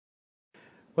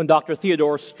When Dr.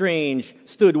 Theodore Strange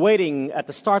stood waiting at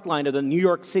the start line of the New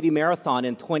York City Marathon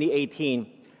in 2018,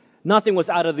 nothing was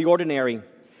out of the ordinary.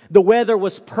 The weather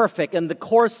was perfect and the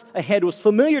course ahead was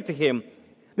familiar to him.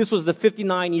 This was the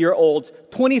 59-year-old's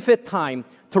 25th time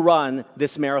to run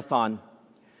this marathon.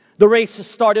 The race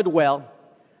started well,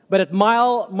 but at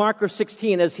mile marker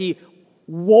 16, as he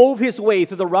wove his way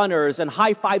through the runners and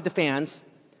high-fived the fans,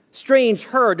 Strange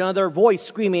heard another voice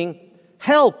screaming,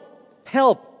 "Help!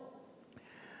 Help!"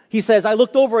 He says, "I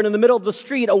looked over and in the middle of the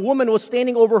street, a woman was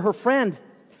standing over her friend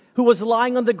who was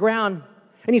lying on the ground."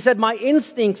 And he said, "My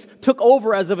instincts took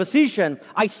over as a physician.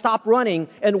 I stopped running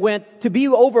and went to be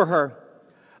over her."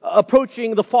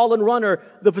 Approaching the fallen runner,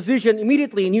 the physician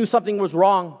immediately knew something was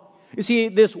wrong. You see,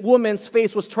 this woman's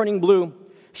face was turning blue.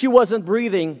 She wasn't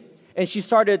breathing, and she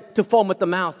started to foam at the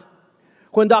mouth.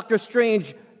 When Dr.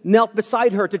 Strange knelt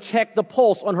beside her to check the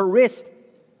pulse on her wrist,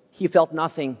 he felt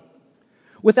nothing.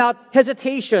 Without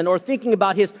hesitation or thinking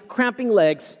about his cramping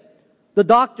legs, the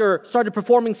doctor started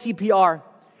performing CPR.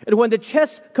 And when the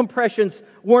chest compressions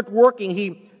weren't working,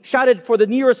 he shouted for the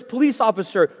nearest police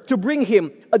officer to bring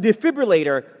him a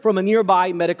defibrillator from a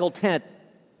nearby medical tent,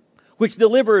 which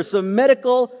delivers a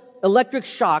medical electric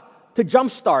shock to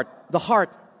jumpstart the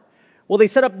heart. Well, they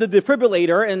set up the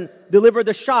defibrillator and delivered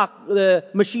the shock the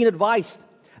machine advised.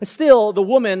 Still, the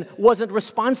woman wasn't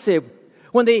responsive.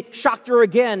 When they shocked her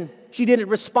again, she didn't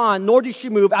respond, nor did she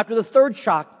move after the third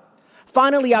shock.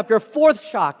 Finally, after a fourth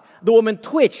shock, the woman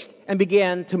twitched and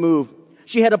began to move.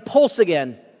 She had a pulse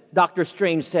again, Dr.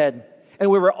 Strange said,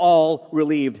 and we were all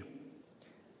relieved.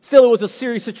 Still, it was a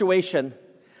serious situation.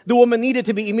 The woman needed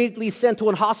to be immediately sent to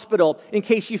a hospital in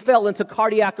case she fell into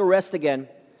cardiac arrest again.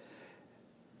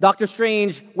 Dr.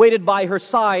 Strange waited by her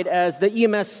side as the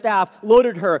EMS staff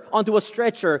loaded her onto a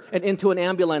stretcher and into an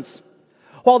ambulance.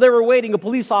 While they were waiting, a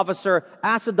police officer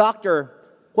asked the doctor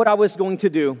what I was going to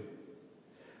do.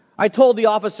 "I told the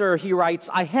officer," he writes,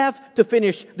 "I have to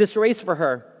finish this race for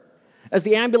her." As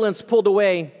the ambulance pulled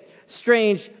away,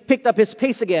 Strange picked up his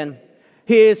pace again.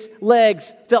 His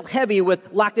legs felt heavy with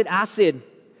lactic acid.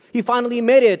 He finally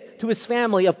made it to his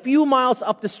family a few miles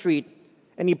up the street,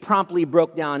 and he promptly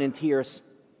broke down in tears.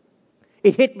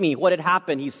 "It hit me what had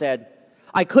happened," he said.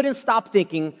 "I couldn't stop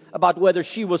thinking about whether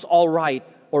she was all right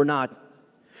or not."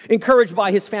 Encouraged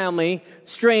by his family,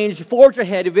 Strange forged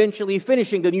ahead, eventually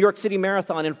finishing the New York City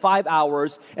Marathon in 5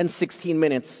 hours and 16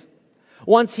 minutes.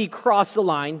 Once he crossed the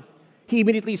line, he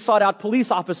immediately sought out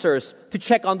police officers to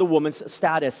check on the woman's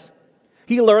status.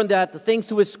 He learned that thanks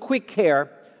to his quick care,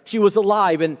 she was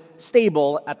alive and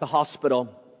stable at the hospital.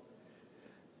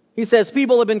 He says,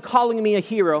 "People have been calling me a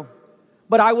hero,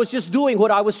 but I was just doing what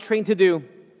I was trained to do."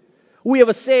 We have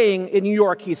a saying in New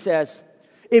York, he says,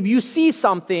 "If you see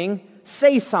something,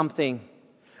 say something."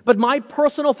 But my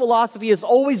personal philosophy has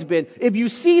always been, if you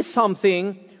see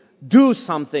something, do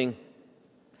something.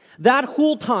 That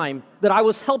whole time that I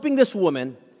was helping this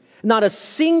woman, not a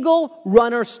single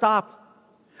runner stopped.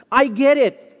 I get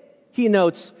it, he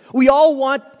notes. We all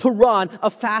want to run a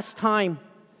fast time,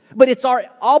 but it's our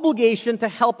obligation to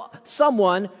help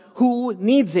someone who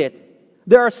needs it.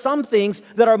 There are some things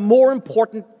that are more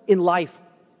important in life.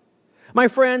 My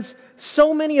friends,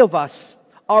 so many of us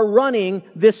are running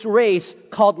this race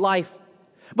called life.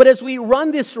 But as we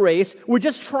run this race, we're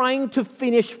just trying to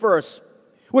finish first.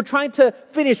 We're trying to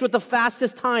finish with the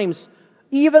fastest times.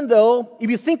 Even though, if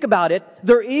you think about it,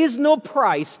 there is no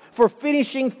price for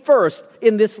finishing first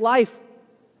in this life.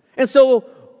 And so,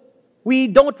 we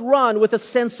don't run with a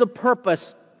sense of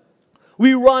purpose.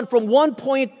 We run from one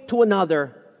point to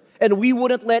another, and we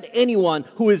wouldn't let anyone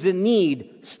who is in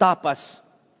need stop us.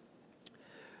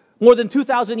 More than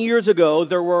 2,000 years ago,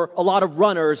 there were a lot of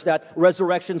runners that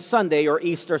Resurrection Sunday or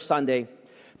Easter Sunday.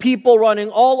 People running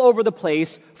all over the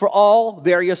place for all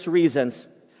various reasons.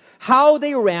 How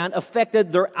they ran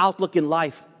affected their outlook in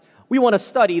life. We want to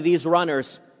study these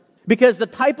runners because the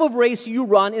type of race you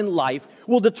run in life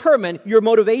will determine your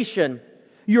motivation,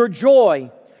 your joy,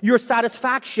 your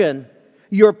satisfaction,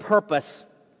 your purpose.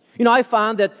 You know, I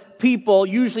found that people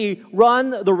usually run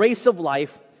the race of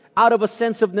life out of a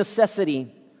sense of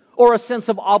necessity or a sense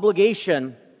of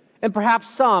obligation, and perhaps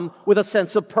some with a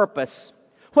sense of purpose.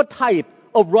 What type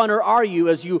of runner are you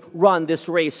as you run this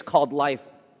race called life?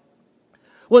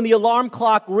 When the alarm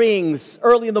clock rings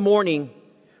early in the morning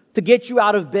to get you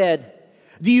out of bed,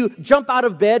 do you jump out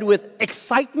of bed with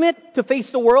excitement to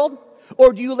face the world?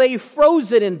 Or do you lay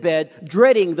frozen in bed,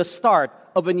 dreading the start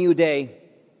of a new day?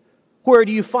 Where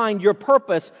do you find your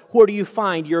purpose? Where do you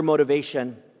find your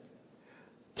motivation?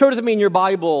 Turn with me in your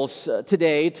Bibles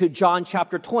today to John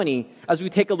chapter 20 as we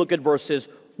take a look at verses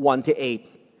 1 to 8.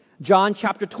 John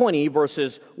chapter 20,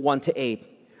 verses 1 to 8.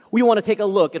 we want to take a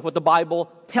look at what the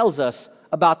Bible tells us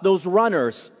about those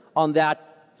runners on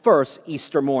that first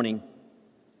Easter morning.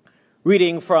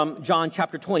 Reading from John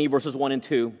chapter 20, verses 1 and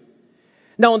 2.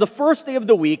 Now on the first day of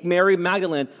the week, Mary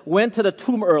Magdalene went to the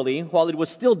tomb early while it was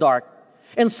still dark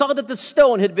and saw that the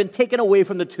stone had been taken away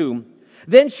from the tomb.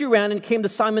 Then she ran and came to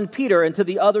Simon Peter and to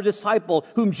the other disciple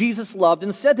whom Jesus loved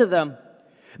and said to them,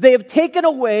 "They have taken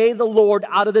away the Lord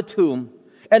out of the tomb,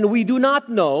 and we do not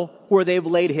know where they have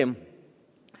laid him."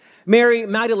 Mary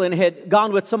Magdalene had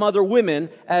gone with some other women,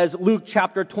 as Luke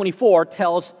chapter 24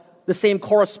 tells the same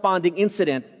corresponding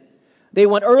incident. They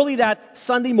went early that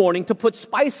Sunday morning to put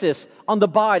spices on the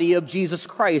body of Jesus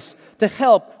Christ to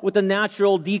help with the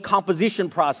natural decomposition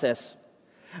process.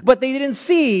 But they didn't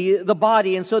see the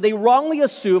body, and so they wrongly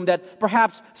assumed that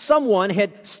perhaps someone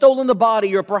had stolen the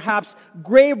body, or perhaps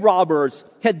grave robbers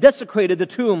had desecrated the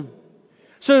tomb.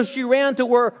 So she ran to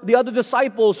where the other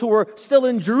disciples who were still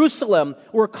in Jerusalem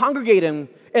were congregating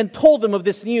and told them of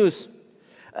this news.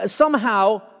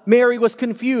 Somehow, Mary was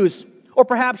confused, or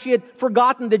perhaps she had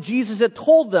forgotten that Jesus had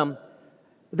told them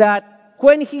that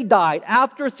when he died,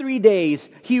 after 3 days,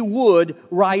 he would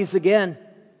rise again.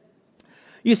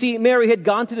 You see, Mary had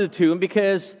gone to the tomb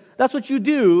because that's what you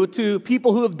do to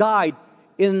people who have died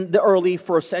in the early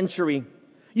first century.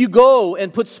 You go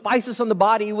and put spices on the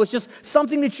body. It was just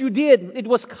something that you did. It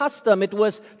was custom. It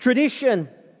was tradition.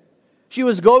 She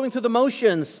was going through the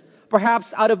motions,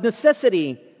 perhaps out of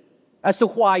necessity, as to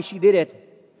why she did it.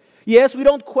 Yes, we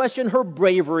don't question her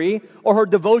bravery or her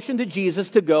devotion to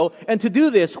Jesus to go and to do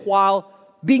this while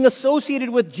being associated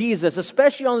with Jesus,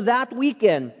 especially on that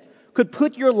weekend, could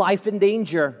put your life in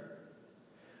danger.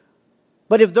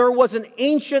 But if there was an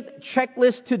ancient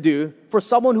checklist to do for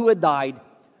someone who had died,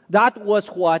 that was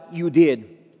what you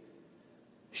did.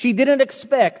 She didn't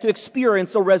expect to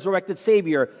experience a resurrected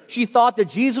Savior. She thought that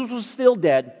Jesus was still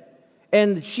dead,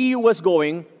 and she was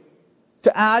going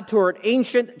to add to her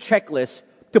ancient checklist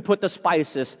to put the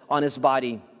spices on his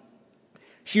body.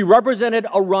 She represented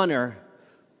a runner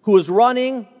who was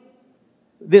running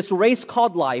this race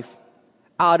called life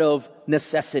out of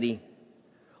necessity.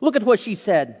 Look at what she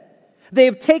said. "They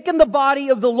have taken the body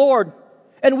of the Lord,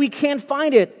 and we can't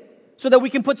find it, so that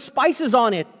we can put spices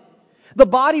on it." The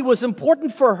body was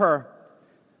important for her.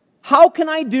 How can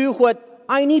I do what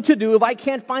I need to do if I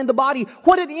can't find the body?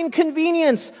 What an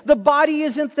inconvenience! The body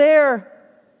isn't there.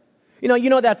 You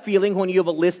know that feeling when you have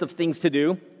a list of things to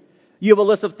do? You have a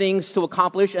list of things to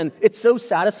accomplish, and it's so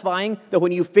satisfying that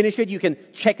when you finish it, you can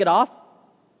check it off.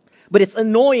 But it's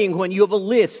annoying when you have a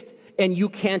list and you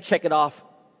can't check it off.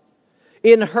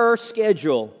 In her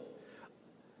schedule,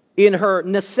 in her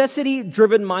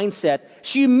necessity-driven mindset,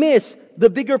 she missed the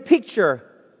bigger picture.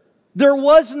 There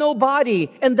was no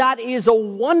body, and that is a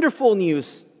wonderful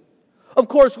news. Of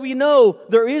course, we know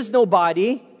there is no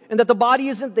body, and that the body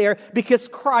isn't there because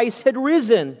Christ had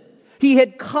risen. He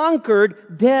had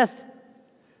conquered death.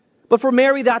 But for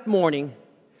Mary that morning,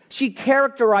 she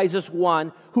characterizes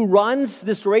one who runs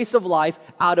this race of life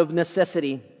out of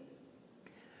necessity.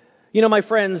 My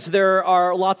friends, there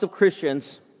are lots of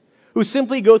Christians who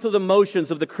simply go through the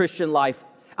motions of the Christian life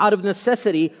out of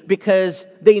necessity because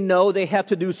they know they have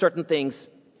to do certain things.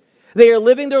 They are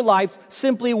living their lives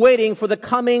simply waiting for the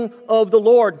coming of the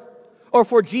Lord or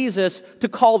for Jesus to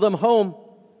call them home.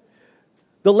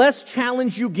 The less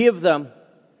challenge you give them,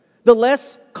 the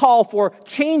less call for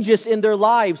changes in their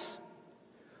lives,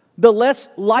 the less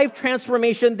life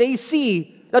transformation they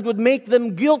see that would make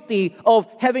them guilty of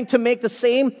having to make the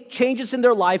same changes in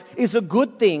their life is a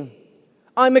good thing.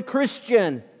 I'm a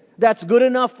Christian. That's good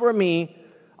enough for me.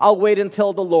 I'll wait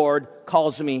until the Lord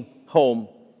calls me home.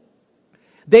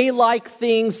 They like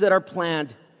things that are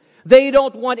planned. They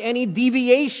don't want any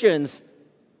deviations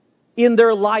in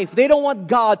their life. They don't want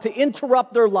God to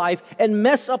interrupt their life and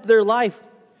mess up their life.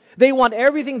 They want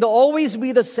everything to always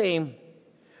be the same.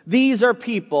 These are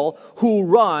people who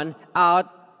run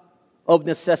out of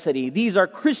necessity. These are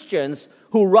Christians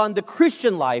who run the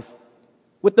Christian life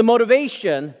with the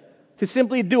motivation to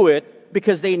simply do it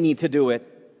because they need to do it.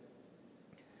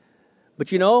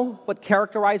 But you know what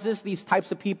characterizes these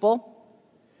types of people?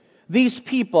 These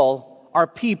people are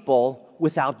people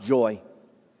without joy.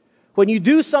 When you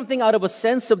do something out of a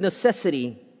sense of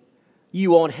necessity,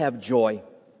 you won't have joy.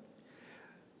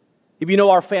 If you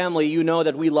know our family, you know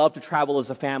that we love to travel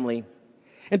as a family.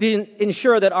 And to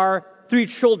ensure that our 3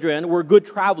 children were good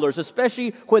travelers,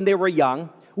 especially when they were young,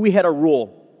 we had a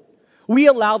rule. We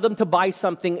allowed them to buy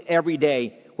something every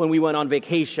day when we went on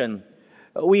vacation.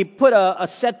 We put a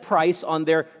set price on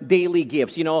their daily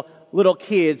gifts. Little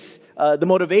kids, the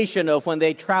motivation of when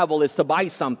they travel is to buy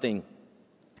something.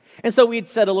 And so we'd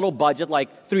set a little budget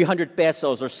like 300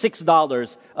 pesos or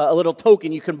 $6, a little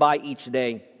token you can buy each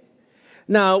day.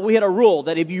 Now, we had a rule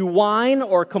that if you whine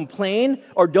or complain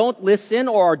or don't listen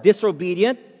or are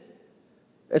disobedient,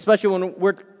 especially when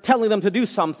we're telling them to do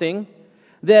something,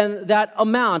 then that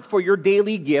amount for your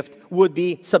daily gift would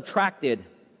be subtracted.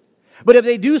 But if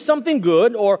they do something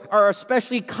good or are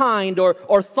especially kind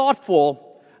or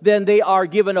thoughtful, then they are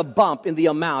given a bump in the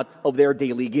amount of their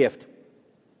daily gift.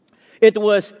 It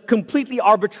was completely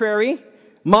arbitrary.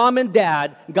 Mom and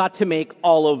Dad got to make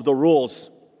all of the rules.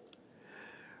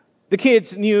 The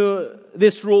kids knew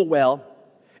this rule well,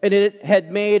 and it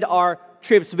had made our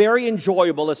trips very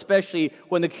enjoyable, especially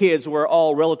when the kids were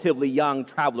all relatively young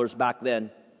travelers back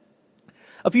then.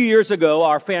 A few years ago,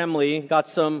 our family got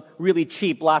some really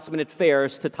cheap last-minute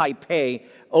fares to Taipei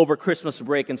over Christmas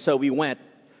break, and so we went.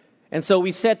 And so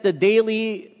we set the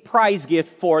daily prize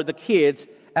gift for the kids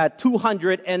at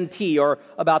 200 NT, or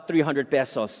about 300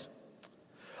 pesos.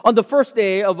 On the first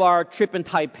day of our trip in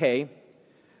Taipei,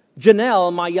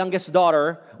 Janelle, my youngest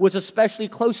daughter, was especially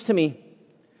close to me.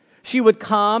 She would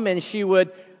come and she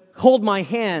would hold my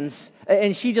hands,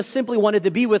 and she just simply wanted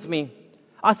to be with me.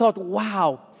 I thought,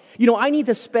 wow, I need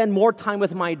to spend more time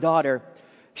with my daughter.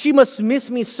 She must miss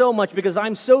me so much because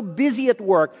I'm so busy at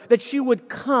work that she would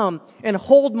come and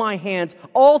hold my hands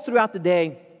all throughout the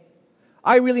day.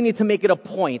 I really need to make it a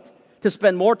point to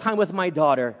spend more time with my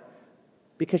daughter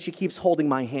because she keeps holding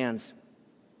my hands.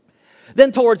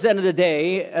 Then towards the end of the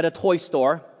day at a toy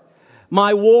store,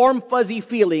 my warm, fuzzy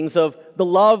feelings of the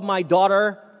love my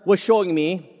daughter was showing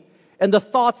me and the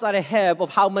thoughts that I have of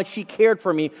how much she cared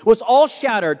for me was all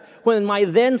shattered when my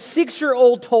then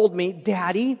 6-year-old told me,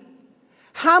 "Daddy,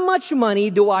 how much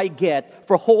money do I get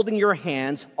for holding your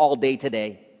hands all day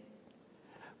today?"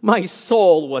 My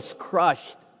soul was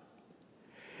crushed.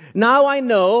 Now I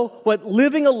know what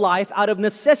living a life out of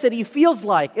necessity feels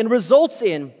like and results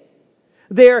in.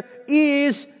 There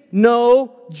is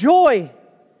no joy.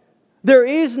 There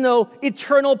is no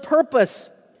eternal purpose.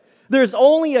 There's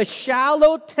only a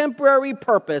shallow, temporary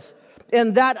purpose,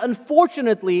 and that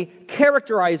unfortunately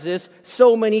characterizes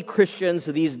so many Christians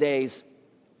these days.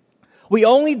 We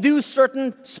only do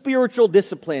certain spiritual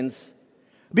disciplines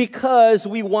because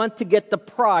we want to get the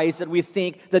prize that we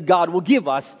think that God will give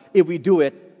us if we do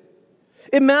it.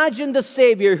 Imagine the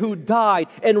Savior who died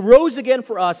and rose again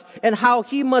for us and how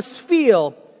He must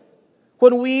feel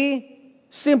when we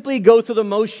simply go through the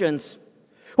motions.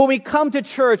 When we come to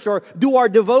church or do our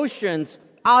devotions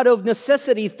out of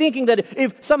necessity, thinking that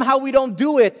if somehow we don't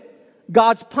do it,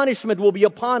 God's punishment will be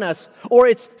upon us. Or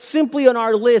it's simply on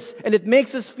our list and it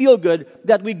makes us feel good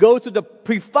that we go through the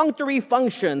perfunctory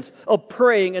functions of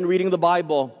praying and reading the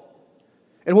Bible.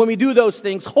 And when we do those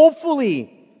things,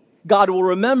 hopefully God will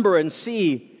remember and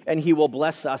see, and He will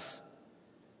bless us.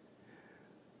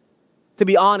 To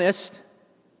be honest,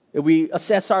 if we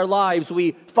assess our lives,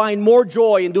 we find more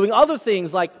joy in doing other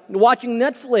things like watching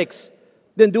Netflix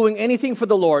than doing anything for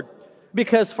the Lord.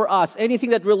 Because for us,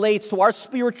 anything that relates to our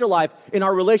spiritual life in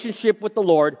our relationship with the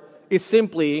Lord is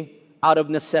simply out of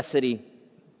necessity.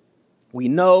 We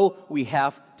know we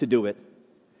have to do it.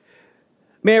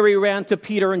 Mary ran to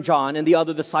Peter and John and the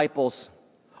other disciples,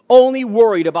 only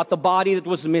worried about the body that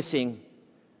was missing.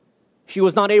 She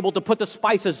was not able to put the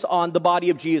spices on the body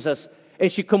of Jesus,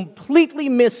 and she completely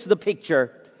missed the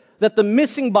picture that the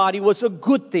missing body was a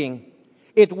good thing.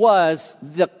 It was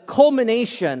the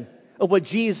culmination of what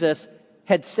Jesus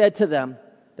had said to them,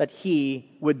 that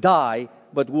He would die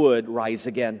but would rise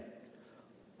again.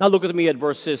 Now look with me at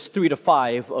verses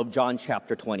 3-5 of John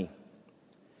chapter 20.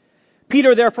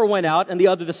 Peter therefore went out and the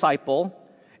other disciple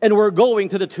and were going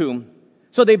to the tomb.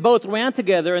 So they both ran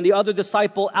together, and the other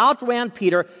disciple outran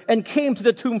Peter and came to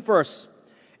the tomb first.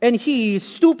 And he,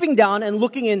 stooping down and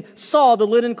looking in, saw the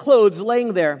linen clothes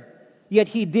laying there, yet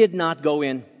he did not go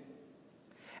in.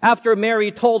 After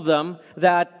Mary told them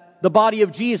that the body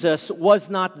of Jesus was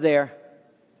not there,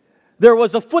 there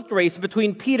was a foot race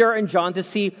between Peter and John to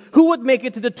see who would make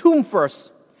it to the tomb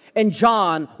first. And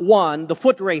John won the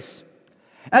foot race.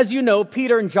 As you know,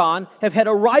 Peter and John have had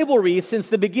a rivalry since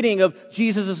the beginning of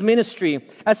Jesus' ministry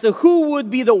as to who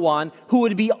would be the one who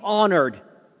would be honored.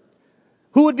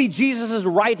 Who would be Jesus'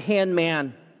 right-hand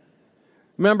man.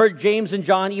 Remember, James and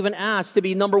John even asked to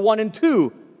be number 1 and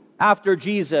 2 after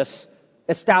Jesus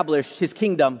established His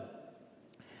kingdom.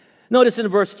 Notice in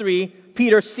verse 3,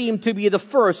 Peter seemed to be the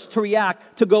first to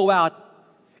react, to go out.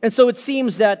 And so it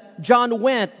seems that John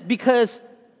went because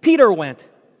Peter went.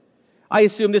 I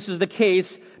assume this is the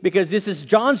case because this is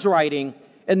John's writing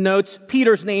and notes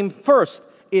Peter's name first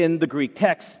in the Greek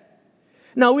text.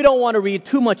 Now, we don't want to read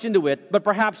too much into it, but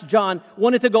perhaps John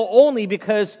wanted to go only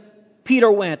because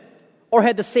Peter went, or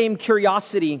had the same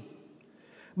curiosity.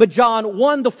 But John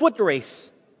won the foot race,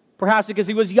 perhaps because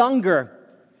he was younger.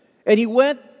 And he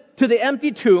went to the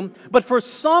empty tomb, but for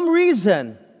some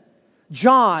reason,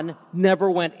 John never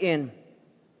went in.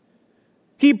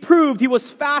 He proved he was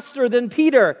faster than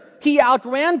Peter. He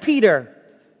outran Peter.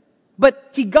 But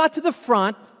he got to the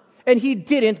front, and he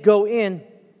didn't go in.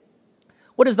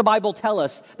 What does the Bible tell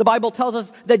us? The Bible tells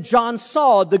us that John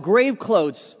saw the grave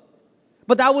clothes.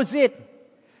 But that was it.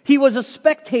 He was a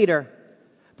spectator.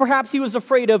 Perhaps he was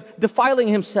afraid of defiling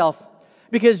himself,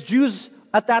 because Jews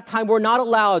at that time were not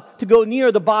allowed to go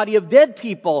near the body of dead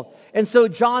people. And so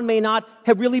John may not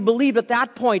have really believed at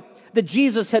that point that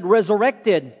Jesus had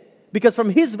resurrected, because from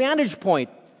his vantage point,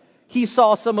 he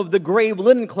saw some of the grave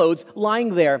linen clothes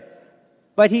lying there.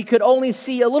 But he could only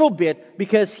see a little bit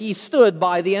because he stood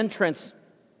by the entrance.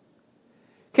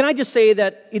 Can I just say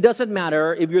that it doesn't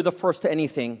matter if you're the first to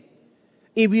anything,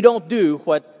 if you don't do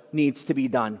what needs to be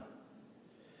done.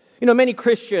 You know, many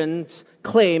Christians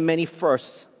claim many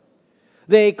firsts.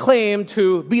 They claim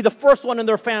to be the first one in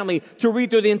their family to read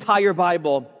through the entire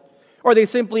Bible. Or they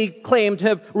simply claim to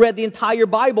have read the entire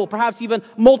Bible, perhaps even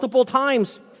multiple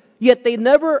times. Yet they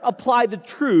never apply the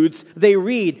truths they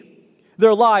read.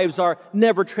 Their lives are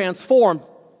never transformed.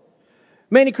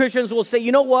 Many Christians will say,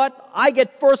 you know what? I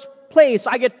get first place.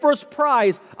 I get first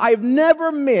prize. I've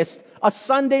never missed a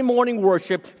Sunday morning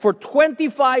worship for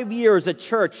 25 years at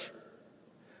church.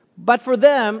 But for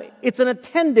them, it's an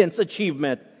attendance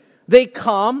achievement. They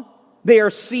come, they are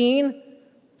seen.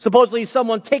 Supposedly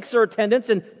someone takes their attendance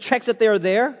and checks that they're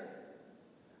there.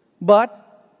 But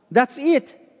that's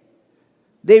it.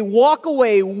 They walk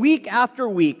away week after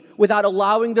week without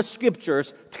allowing the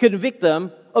Scriptures to convict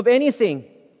them of anything.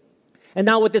 And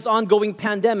now with this ongoing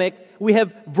pandemic, we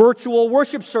have virtual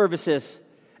worship services.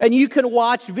 And you can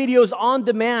watch videos on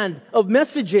demand of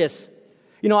messages.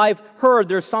 You know, I've heard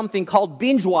there's something called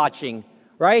binge watching,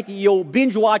 right? You'll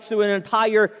binge watch through an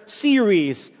entire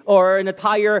series or an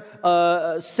entire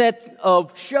set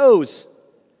of shows.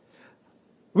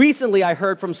 Recently, I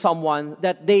heard from someone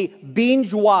that they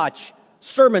binge watch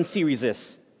sermon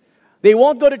series. They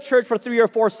won't go to church for 3 or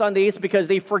 4 Sundays because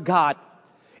they forgot.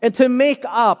 And to make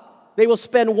up, they will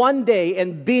spend one day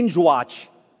and binge watch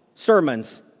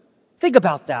sermons. Think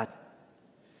about that.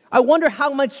 I wonder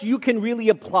how much you can really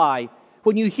apply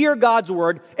when you hear God's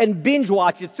Word and binge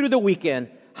watch it through the weekend.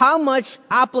 How much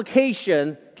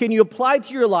application can you apply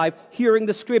to your life hearing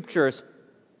the Scriptures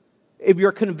if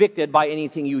you're convicted by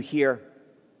anything you hear?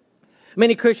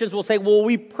 Many Christians will say, well,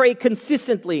 we pray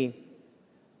consistently.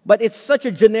 But it's such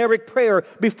a generic prayer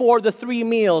before the 3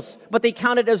 meals. But they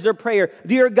count it as their prayer.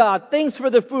 Dear God, thanks for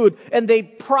the food. And they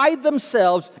pride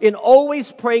themselves in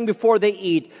always praying before they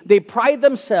eat. They pride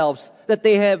themselves that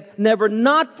they have never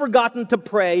not forgotten to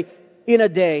pray in a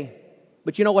day.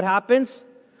 But you know what happens?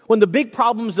 When the big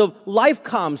problems of life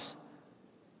comes,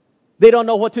 they don't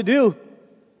know what to do.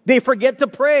 They forget to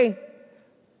pray.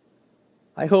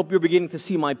 I hope you're beginning to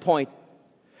see my point.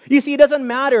 You see, it doesn't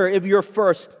matter if you're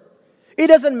first. It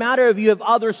doesn't matter if you have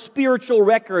other spiritual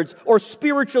records or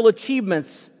spiritual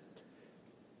achievements.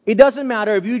 It doesn't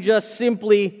matter if you just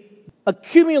simply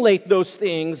accumulate those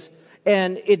things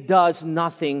and it does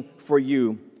nothing for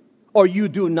you, or you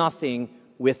do nothing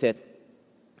with it.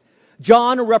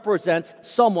 John represents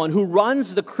someone who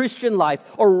runs the Christian life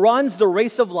or runs the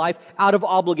race of life out of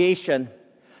obligation.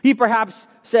 He perhaps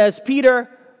says, Peter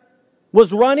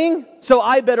was running, so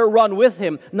I better run with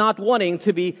him, not wanting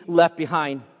to be left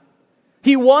behind.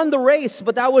 He won the race,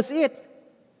 but that was it.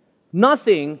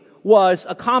 Nothing was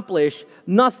accomplished,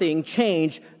 nothing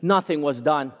changed, nothing was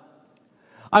done.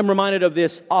 I'm reminded of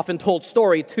this often told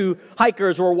story. 2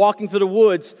 hikers were walking through the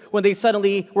woods when they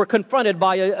suddenly were confronted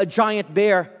by a giant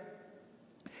bear.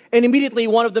 And immediately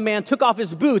one of the men took off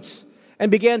his boots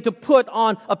and began to put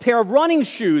on a pair of running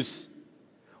shoes.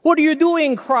 What are you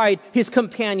doing? Cried his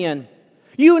companion.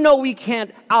 You know we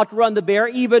can't outrun the bear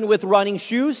even with running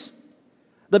shoes.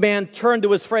 The man turned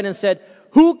to his friend and said,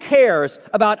 who cares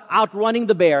about outrunning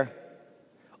the bear?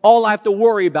 All I have to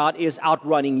worry about is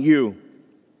outrunning you.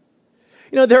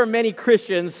 You know, there are many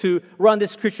Christians who run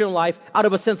this Christian life out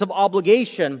of a sense of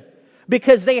obligation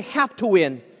because they have to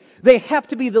win. They have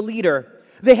to be the leader.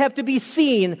 They have to be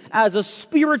seen as a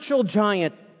spiritual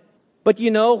giant. But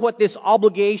you know what this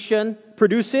obligation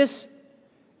produces?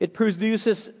 It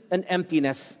produces an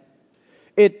emptiness.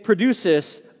 It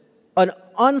produces an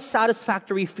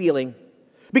unsatisfactory feeling.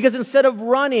 Because instead of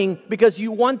running because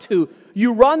you want to,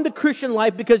 you run the Christian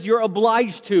life because you're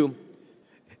obliged to.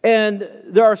 And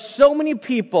there are so many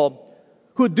people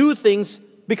who do things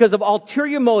because of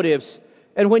ulterior motives.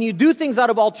 And when you do things out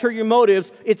of ulterior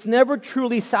motives, it's never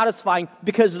truly satisfying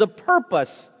because the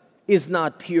purpose is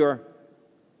not pure.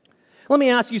 Let me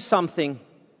ask you something.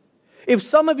 If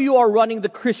some of you are running the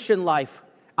Christian life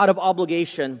out of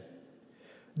obligation,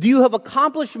 do you have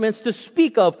accomplishments to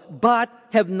speak of but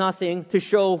have nothing to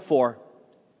show for?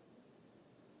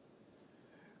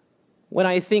 When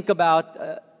I think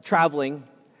about traveling,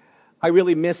 I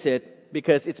really miss it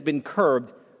because it's been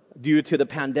curbed due to the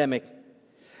pandemic.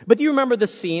 But do you remember the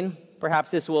scene?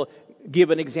 Perhaps this will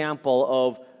give an example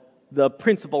of the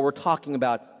principle we're talking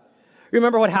about.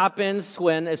 Remember what happens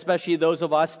when, especially those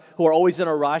of us who are always in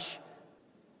a rush,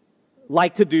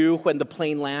 like to do when the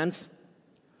plane lands?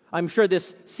 I'm sure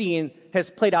this scene has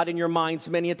played out in your minds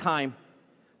many a time.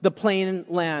 The plane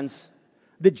lands.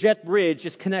 The jet bridge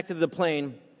is connected to the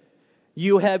plane.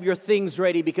 You have your things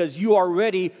ready because you are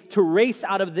ready to race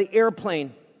out of the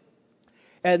airplane.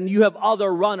 And you have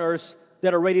other runners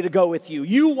that are ready to go with you.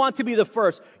 You want to be the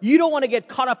first. You don't want to get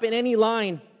caught up in any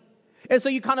line. And so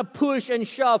you kind of push and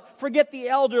shove. Forget the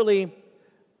elderly.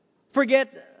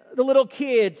 Forget the little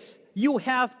kids. You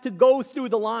have to go through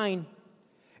the line.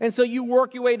 And so you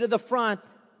work your way to the front.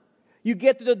 You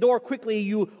get to the door quickly.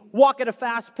 You walk at a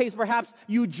fast pace. Perhaps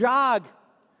you jog.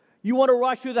 You want to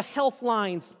rush through the health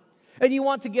lines. And you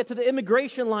want to get to the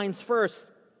immigration lines first.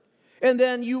 And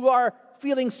then you are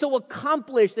feeling so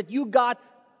accomplished that you got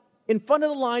in front of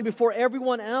the line before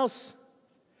everyone else.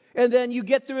 And then you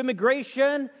get through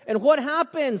immigration. And what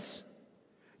happens?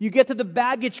 You get to the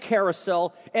baggage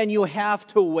carousel and you have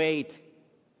to wait.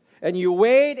 And you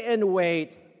wait and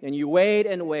wait. And you wait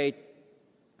and wait.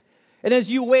 And as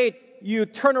you wait, you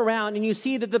turn around and you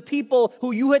see that the people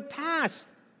who you had passed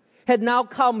had now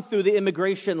come through the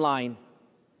immigration line.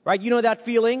 Right? You know that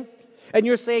feeling? And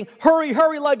you're saying, hurry,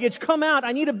 hurry, luggage, come out.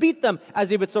 I need to beat them,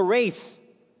 as if it's a race.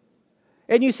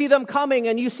 And you see them coming,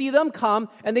 and you see them come,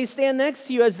 and they stand next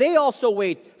to you as they also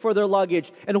wait for their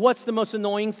luggage. And what's the most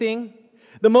annoying thing?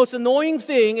 The most annoying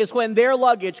thing is when their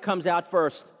luggage comes out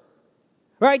first.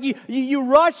 Right? You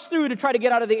rush through to try to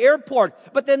get out of the airport,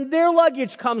 but then their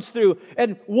luggage comes through,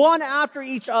 and one after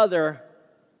each other,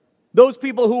 those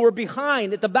people who were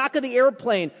behind at the back of the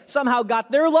airplane somehow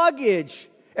got their luggage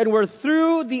and were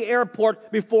through the airport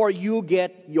before you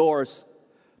get yours.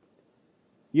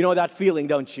 You know that feeling,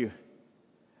 don't you?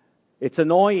 It's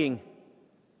annoying.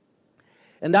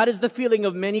 And that is the feeling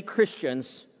of many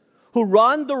Christians who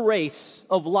run the race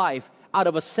of life out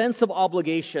of a sense of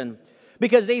obligation.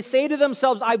 Because they say to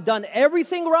themselves, I've done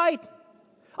everything right.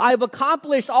 I've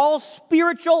accomplished all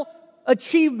spiritual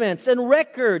achievements and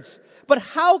records. But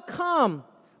how come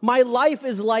my life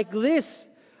is like this?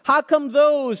 How come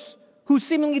those who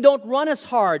seemingly don't run as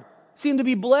hard seem to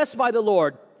be blessed by the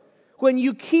Lord? When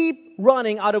you keep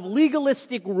running out of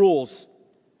legalistic rules,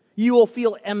 you will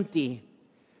feel empty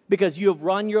because you have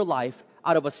run your life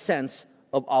out of a sense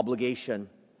of obligation.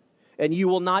 And you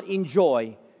will not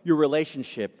enjoy your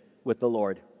relationship with the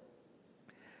Lord.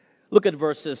 Look at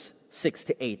verses 6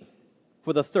 to 8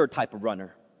 for the third type of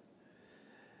runner.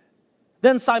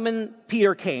 Then Simon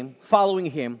Peter came, following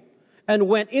him, and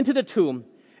went into the tomb.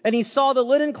 And he saw the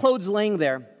linen clothes laying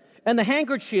there, and the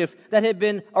handkerchief that had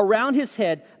been around his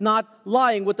head not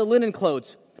lying with the linen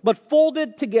clothes, but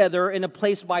folded together in a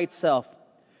place by itself.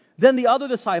 Then the other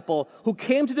disciple, who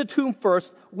came to the tomb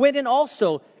first, went in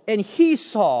also, and he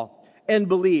saw and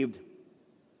believed.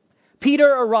 Peter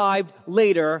arrived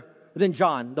later than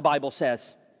John, the Bible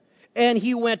says, and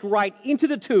he went right into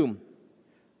the tomb.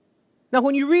 Now,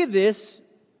 when you read this,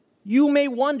 you may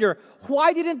wonder,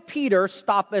 why didn't Peter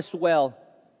stop as well?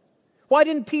 Why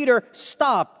didn't Peter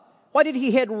stop? Why did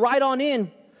he head right on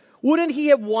in? Wouldn't he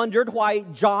have wondered why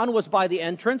John was by the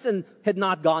entrance and had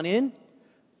not gone in?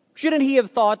 Shouldn't he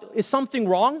have thought, is something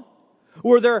wrong?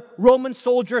 Were there Roman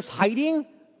soldiers hiding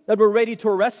that were ready to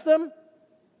arrest them?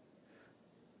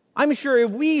 I'm sure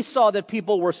if we saw that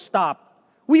people were stopped,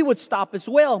 we would stop as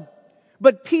well.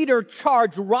 But Peter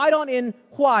charged right on in.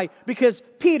 Why? Because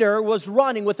Peter was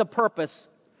running with a purpose.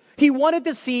 He wanted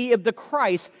to see if the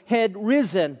Christ had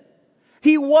risen.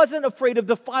 He wasn't afraid of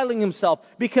defiling himself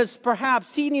because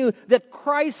perhaps he knew that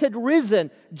Christ had risen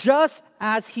just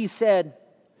as he said.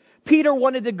 Peter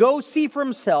wanted to go see for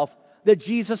himself that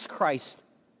Jesus Christ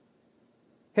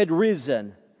had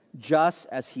risen just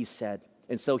as he said.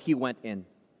 And so he went in.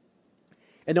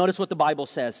 And notice what the Bible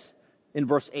says in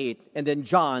verse 8. And then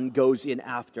John goes in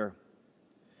after.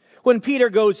 When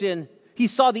Peter goes in, he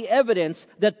saw the evidence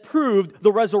that proved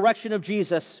the resurrection of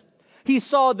Jesus. He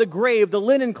saw the grave, the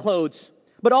linen clothes,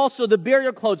 but also the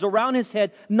burial clothes around his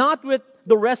head, not with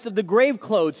the rest of the grave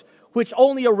clothes, which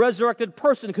only a resurrected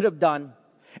person could have done.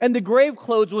 And the grave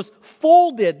clothes was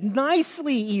folded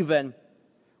nicely even.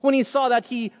 When he saw that,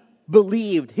 he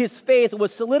believed. His faith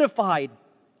was solidified.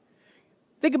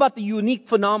 Think about the unique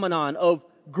phenomenon of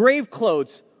grave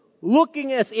clothes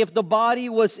looking as if the body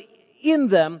was in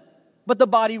them, but the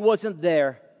body wasn't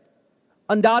there.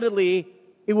 Undoubtedly,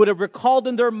 it would have recalled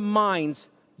in their minds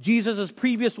Jesus'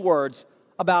 previous words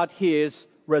about his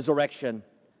resurrection.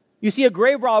 You see, a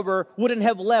grave robber wouldn't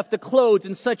have left the clothes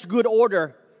in such good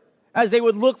order, as they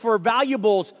would look for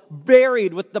valuables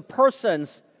buried with the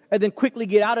persons and then quickly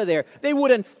get out of there. They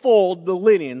wouldn't fold the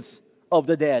linens of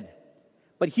the dead.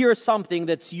 But here's something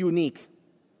that's unique.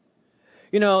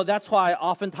 You know, that's why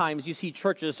oftentimes you see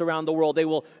churches around the world, they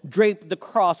will drape the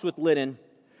cross with linen.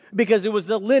 Because it was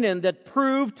the linen that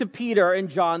proved to Peter and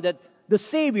John that the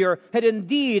Savior had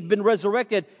indeed been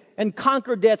resurrected and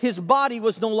conquered death. His body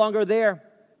was no longer there.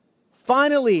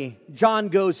 Finally, John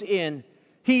goes in.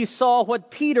 He saw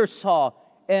what Peter saw,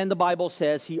 and the Bible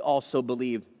says he also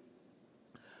believed.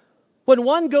 When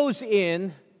one goes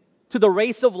in to the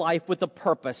race of life with a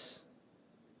purpose,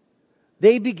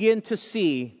 they begin to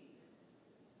see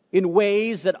in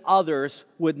ways that others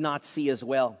would not see as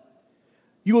well.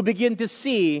 You will begin to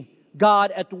see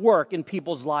God at work in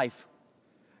people's life.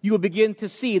 You will begin to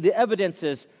see the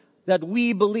evidences that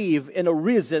we believe in a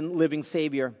risen, living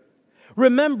Savior.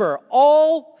 Remember,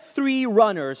 all three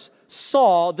runners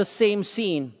saw the same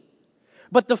scene.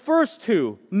 But the first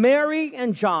two, Mary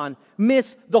and John,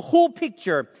 missed the whole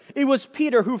picture. It was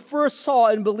Peter who first saw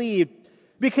and believed,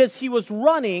 because he was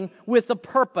running with a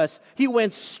purpose. He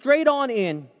went straight on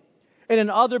in. And in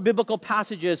other biblical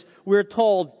passages, we're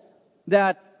told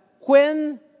that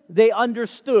when they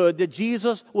understood that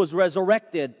Jesus was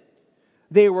resurrected,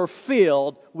 they were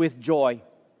filled with joy.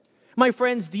 My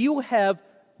friends, do you have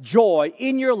joy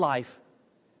in your life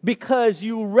because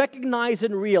you recognize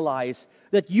and realize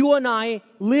that you and I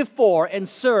live for and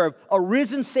serve a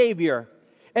risen Savior,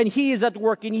 and He is at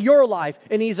work in your life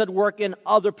and He's at work in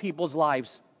other people's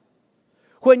lives?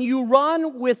 When you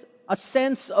run with a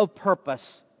sense of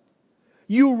purpose,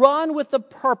 you run with a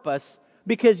purpose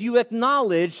because you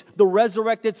acknowledge the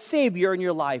resurrected Savior in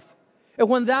your life. And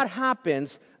when that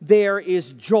happens, there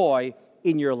is joy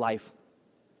in your life.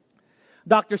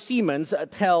 Dr. Siemens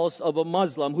tells of a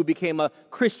Muslim who became a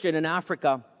Christian in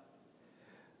Africa.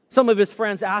 Some of his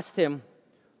friends asked him,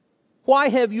 "Why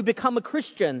have you become a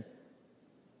Christian?"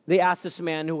 They asked this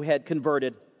man who had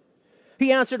converted.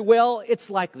 He answered, "Well, it's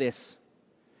like this.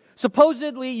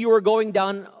 Supposedly you were going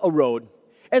down a road,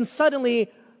 and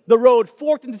suddenly the road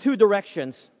forked into two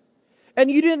directions, and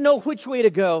you didn't know which way to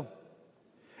go.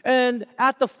 And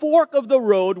at the fork of the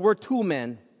road were two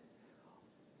men.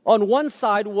 On one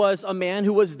side was a man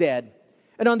who was dead,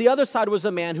 and on the other side was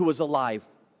a man who was alive.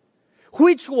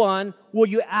 Which one will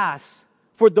you ask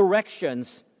for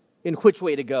directions in which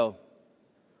way to go?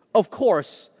 Of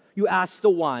course, you ask the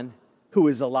one who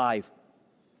is alive."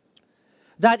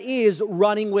 That is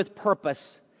running with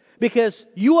purpose. Because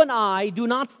you and I do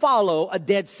not follow a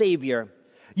dead Savior.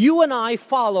 You and I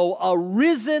follow a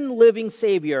risen, living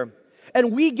Savior.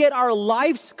 And we get our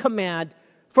life's command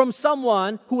from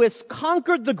someone who has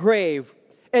conquered the grave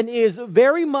and is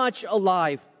very much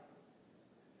alive.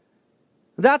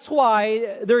 That's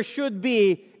why there should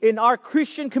be in our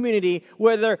Christian community,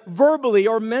 whether verbally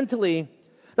or mentally,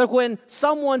 that when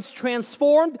someone's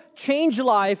transformed, changed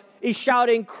life, is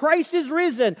shouting, "Christ is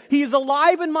risen, He is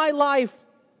alive in my life,"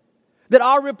 that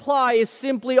our reply is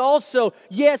simply also,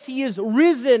 "Yes, He is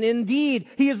risen indeed.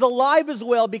 He is alive as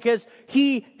well, because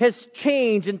He has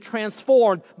changed and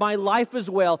transformed my life as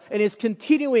well and is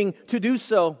continuing to do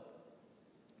so."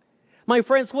 My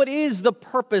friends, what is the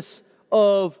purpose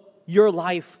of your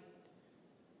life?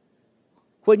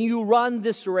 When you run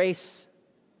this race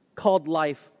called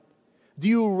life, do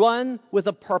you run with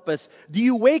a purpose? Do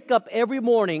you wake up every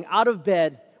morning out of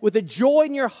bed with a joy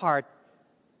in your heart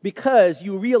because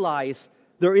you realize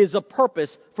there is a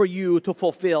purpose for you to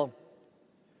fulfill?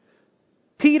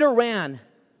 Peter ran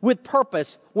with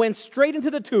purpose, went straight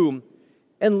into the tomb,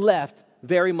 and left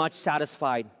very much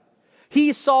satisfied.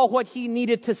 He saw what he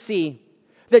needed to see,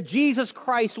 that Jesus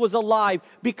Christ was alive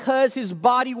because His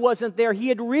body wasn't there. He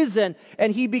had risen,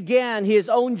 and he began his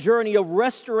own journey of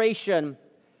restoration,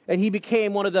 and he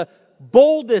became one of the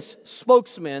boldest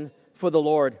spokesmen for the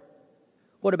Lord.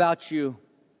 What about you?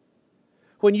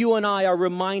 When you and I are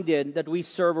reminded that we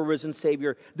serve a risen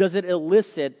Savior, does it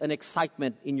elicit an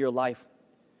excitement in your life?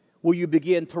 Will you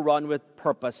begin to run with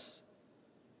purpose?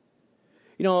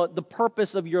 You know, the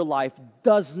purpose of your life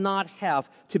does not have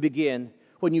to begin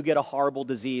when you get a horrible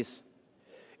disease.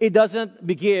 It doesn't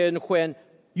begin when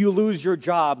you lose your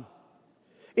job.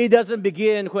 It doesn't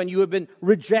begin when you have been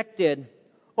rejected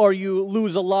or you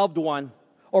lose a loved one,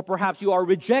 or perhaps you are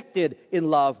rejected in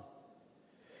love.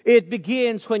 It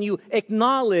begins when you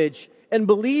acknowledge and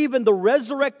believe in the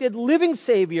resurrected living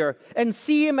Savior and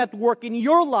see Him at work in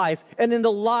your life and in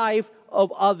the life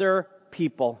of other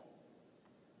people.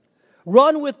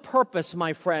 Run with purpose,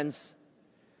 my friends.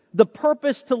 The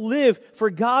purpose to live for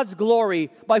God's glory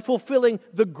by fulfilling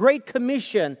the Great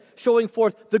Commission, showing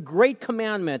forth the Great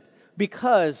Commandment,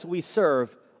 because we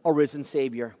serve a risen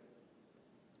Savior.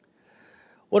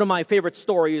 One of my favorite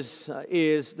stories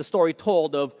is the story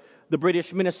told of the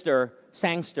British minister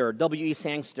Sangster, W.E.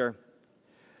 Sangster.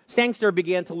 Sangster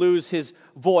began to lose his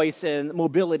voice and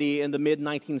mobility in the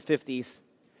mid-1950s.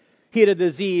 He had a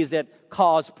disease that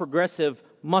caused progressive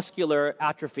muscular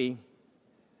atrophy.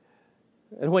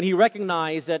 And when he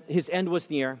recognized that his end was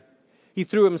near, he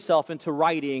threw himself into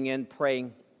writing and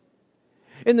praying.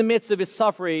 In the midst of his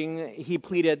suffering, he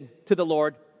pleaded to the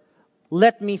Lord,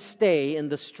 "Let me stay in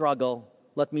the struggle.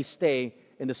 Let me stay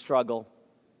in the struggle."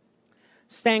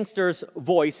 Sangster's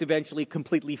voice eventually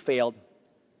completely failed,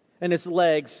 and his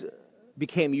legs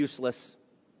became useless.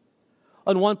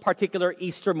 On one particular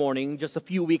Easter morning, just a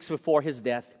few weeks before his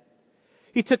death,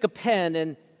 he took a pen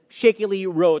and shakily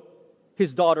wrote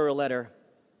his daughter a letter.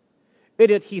 In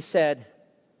it, he said,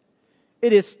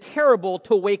 "It is terrible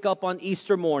to wake up on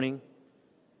Easter morning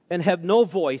and have no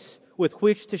voice with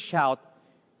which to shout,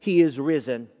 'He is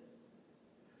risen.'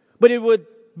 But it would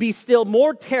be still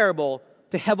more terrible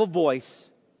to have a voice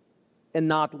and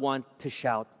not want to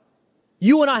shout."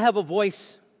 You and I have a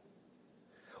voice.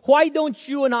 Why don't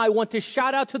you and I want to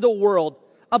shout out to the world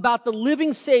about the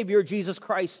living Savior, Jesus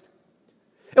Christ?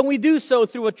 And we do so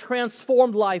through a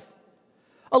transformed life,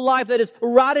 a life that is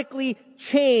radically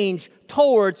changed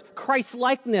towards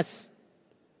Christ-likeness.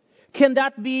 Can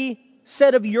that be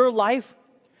said of your life?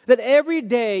 That every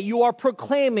day you are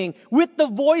proclaiming with the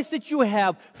voice that you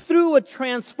have through a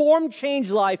transformed,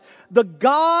 changed life, the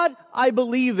God I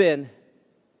believe in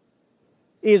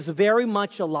is very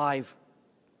much alive.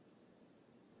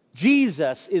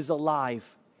 Jesus is alive.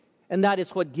 And that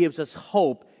is what gives us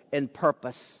hope and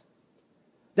purpose.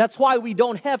 That's why we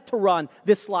don't have to run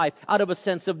this life out of a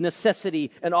sense of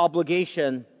necessity and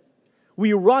obligation.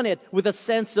 We run it with a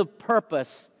sense of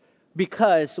purpose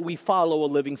because we follow a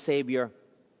living Savior.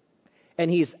 And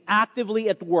He's actively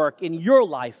at work in your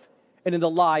life and in the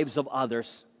lives of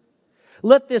others.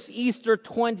 Let this Easter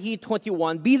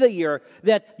 2021 be the year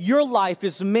that your life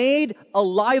is made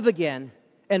alive again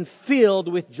and filled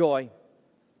with joy.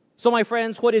 So, my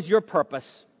friends, what is your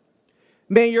purpose?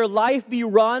 May your life be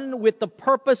run with the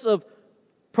purpose of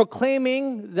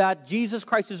proclaiming that Jesus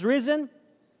Christ is risen,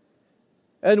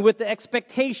 and with the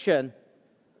expectation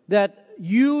that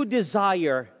you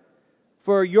desire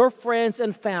for your friends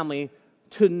and family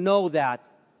to know that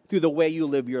through the way you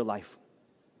live your life.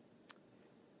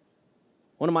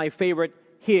 One of my favorite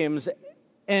hymns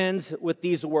ends with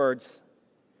these words: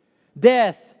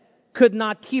 "Death could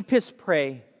not keep his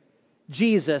prey,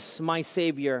 Jesus my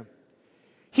Savior.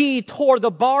 He tore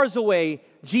the bars away,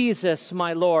 Jesus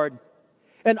my Lord.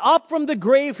 And up from the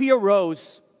grave He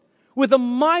arose with a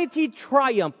mighty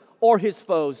triumph o'er His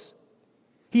foes.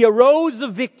 He arose a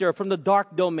victor from the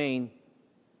dark domain,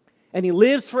 and He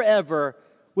lives forever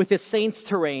with His saints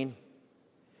to reign.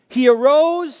 He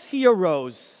arose, He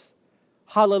arose.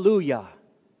 Hallelujah,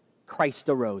 Christ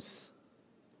arose."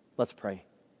 Let's pray.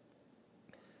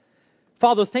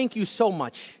 Father, thank You so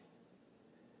much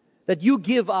that You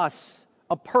give us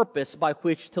a purpose by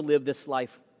which to live this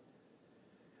life.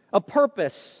 A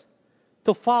purpose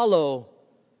to follow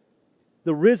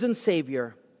the risen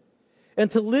Savior and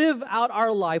to live out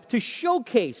our life to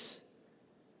showcase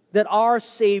that our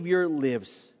Savior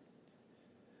lives.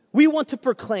 We want to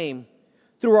proclaim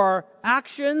through our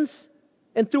actions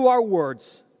and through our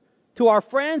words to our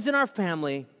friends and our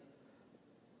family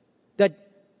that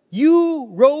You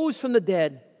rose from the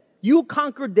dead. You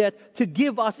conquered death to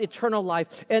give us eternal life,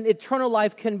 and eternal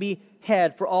life can be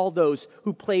had for all those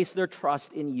who place their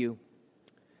trust in You.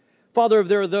 Father, if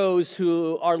there are those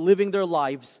who are living their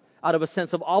lives out of a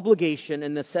sense of obligation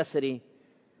and necessity,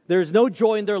 there is no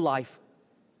joy in their life.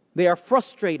 They are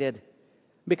frustrated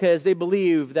because they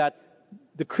believe that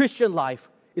the Christian life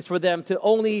is for them to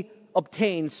only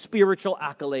obtain spiritual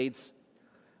accolades.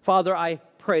 Father, I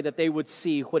pray that they would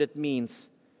see what it means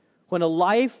when a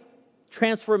life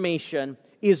transformation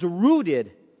is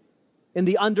rooted in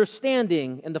the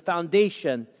understanding and the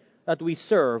foundation that we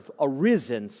serve a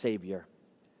risen Savior.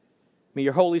 May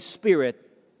Your Holy Spirit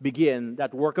begin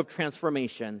that work of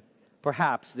transformation,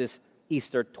 perhaps this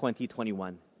Easter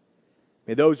 2021.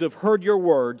 May those who have heard Your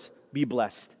words be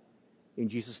blessed. In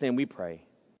Jesus' name we pray.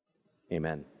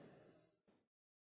 Amen.